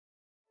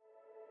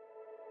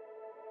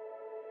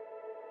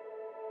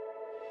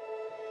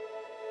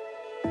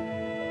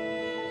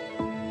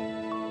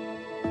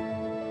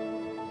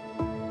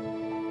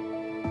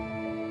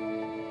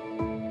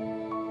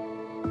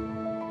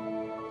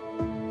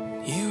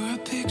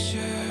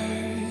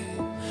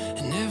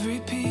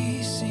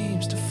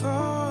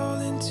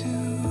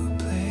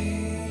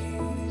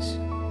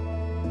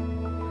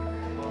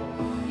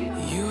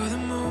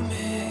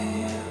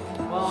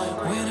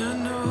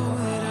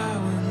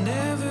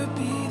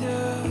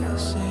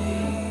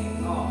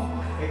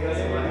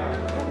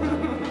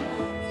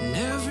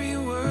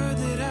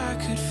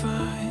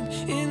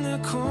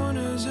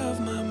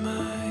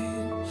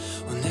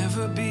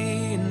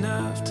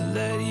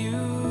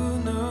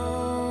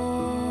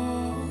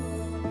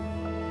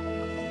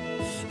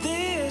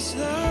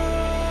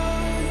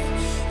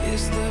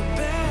is the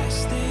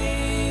best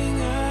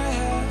thing I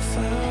have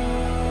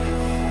found.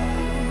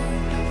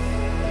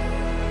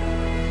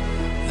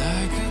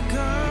 Like a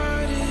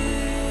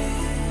garden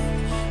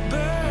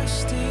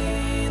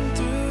bursting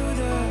through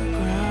the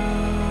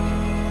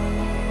ground.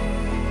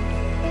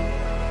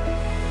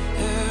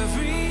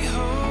 Every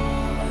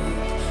hope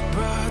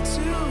brought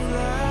to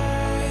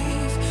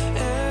life.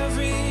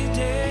 Every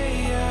day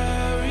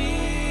I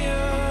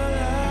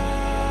realize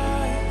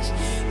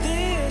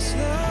this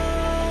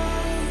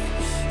love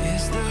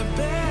is the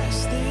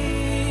best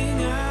thing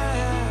I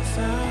have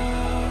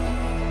found.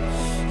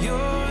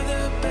 You're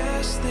the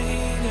best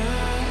thing I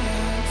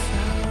have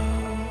found.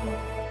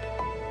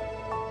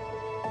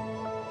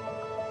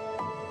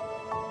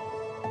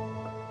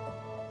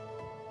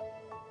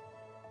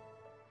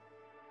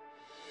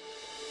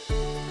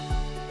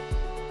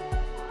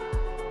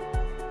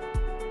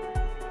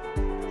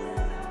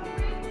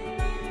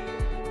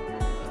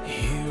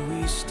 Here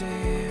we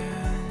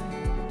stand,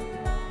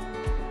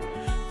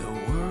 the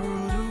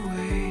world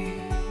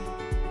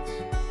awaits.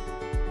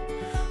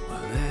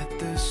 We'll let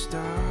the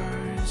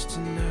stars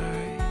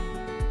tonight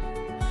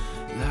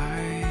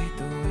light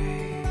the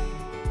way.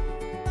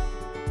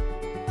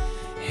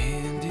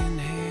 Hand in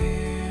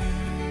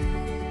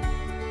hand,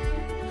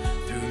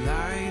 through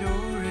light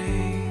or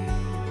rain.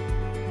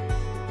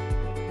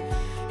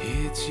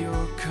 It's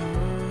your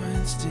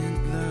constant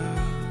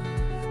love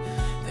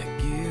that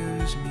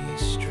gives me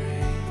strength.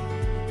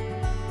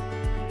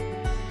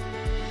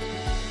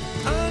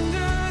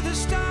 Under the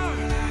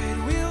starlight,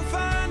 we'll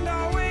find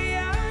our way,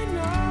 I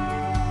know.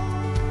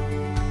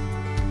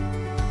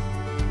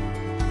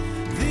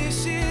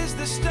 This is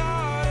the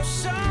start of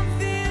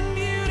something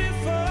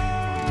beautiful.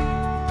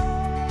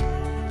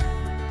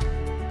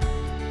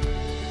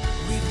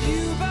 With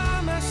you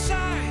by my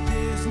side,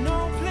 there's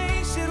no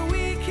place that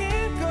we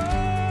can't go.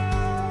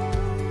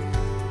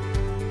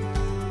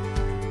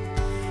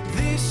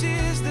 This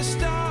is the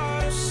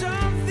start of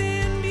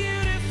something beautiful.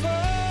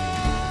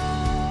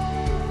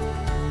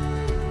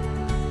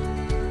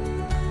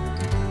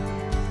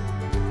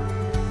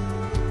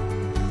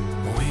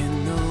 When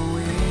the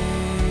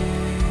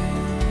wind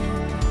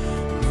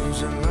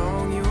moves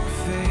along your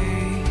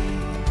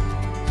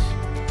face,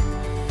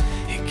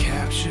 it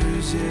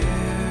captures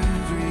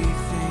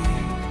everything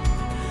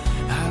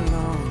I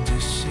long to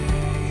say.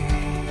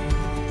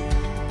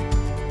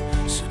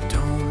 So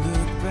don't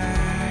look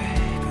back,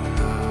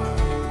 love,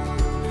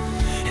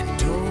 and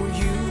don't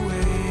you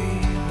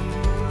wait.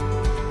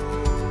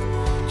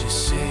 Just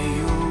say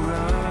you'll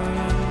run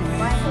with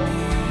Michael, me,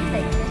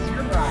 take this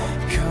your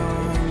bride.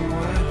 come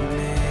what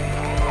may.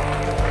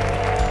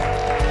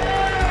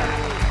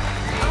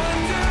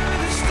 Under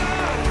the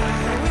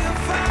starlight, we'll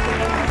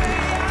find our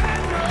way, I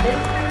know.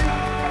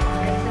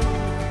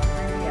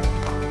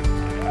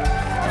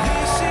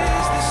 This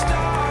is the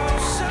start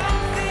of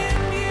something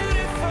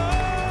beautiful.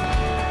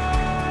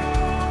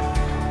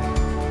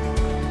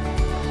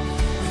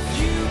 With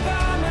you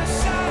by my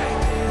side,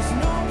 there's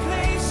no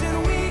place that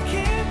we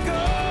can't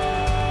go.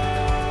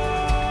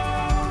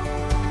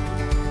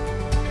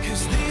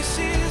 'Cause this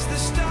is the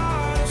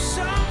start of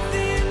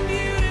something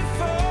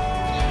beautiful.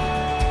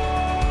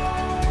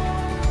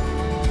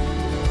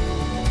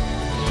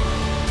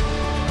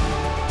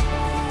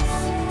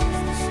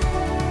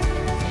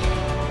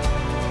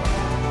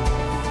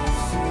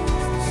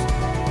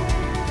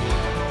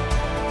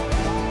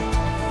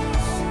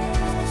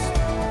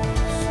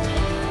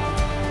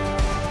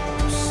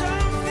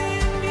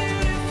 Something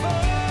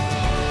beautiful.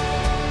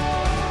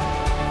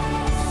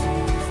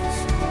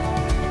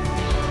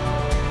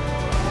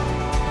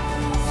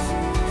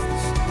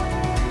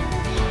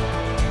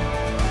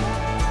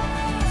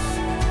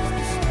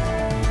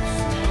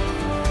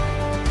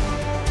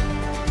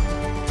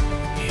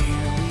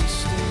 Here we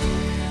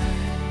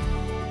stand,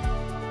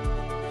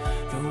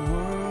 the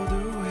world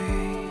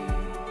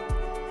awaits.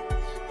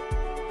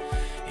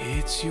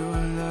 It's your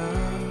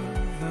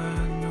love, I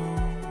know,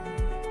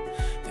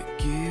 that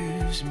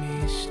gives me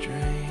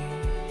strength.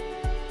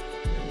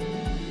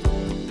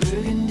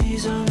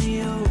 Burgundy's on